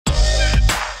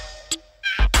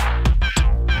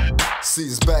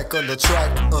MC's back on the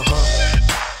track,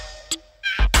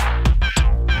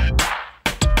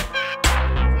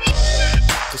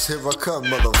 Cause here I come,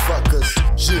 motherfuckers,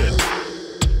 yeah.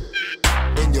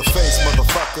 In your face,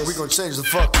 motherfuckers. We gon' change the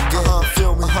fucking game,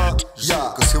 feel me?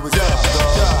 Yeah, cause here we go,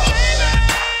 dog.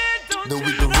 No,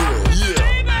 we the real, yeah.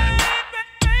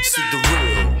 See the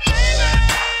real.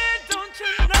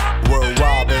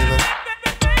 Worldwide, baby.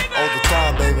 All the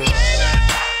time, baby.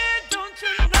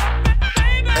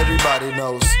 Everybody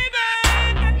knows.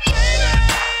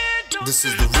 This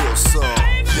is the real song.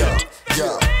 Yeah,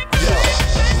 yeah,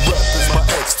 yeah. Rap is my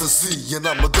ecstasy and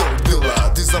I'm a dope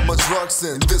dealer. These are my drugs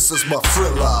and this is my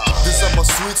thriller. These are my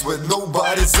streets where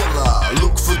nobody's illa.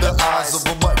 Look through the eyes of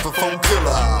a microphone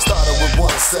killer. Started with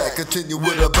one sack, continue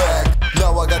with a bag.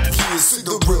 Now I got the keys, see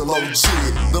the real OG.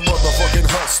 The motherfucking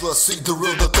hustler, see the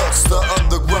real, the thugs, the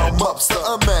underground mobster.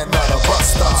 A man, not a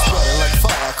buster. I'm spreading like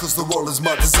fire, cause the world is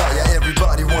my desire.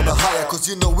 Everybody wanna hire, cause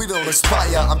you know we don't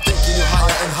expire. I'm taking you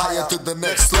higher and higher to the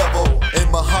next level.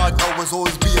 In my heart,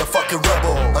 always be a fucking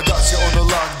rebel. I got you on the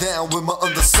lockdown with my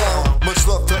undersound. Much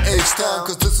love to H-Town,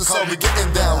 cause this is how we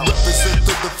getting down. Represent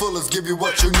to the fullest, give you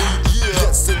what you need.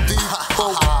 Yes indeed,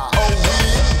 oh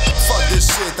fuck this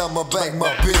shit, I'ma bang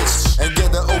my bitch and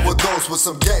get an overdose with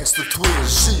some gangster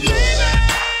twins. Shit,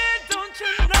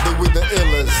 we the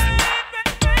illest.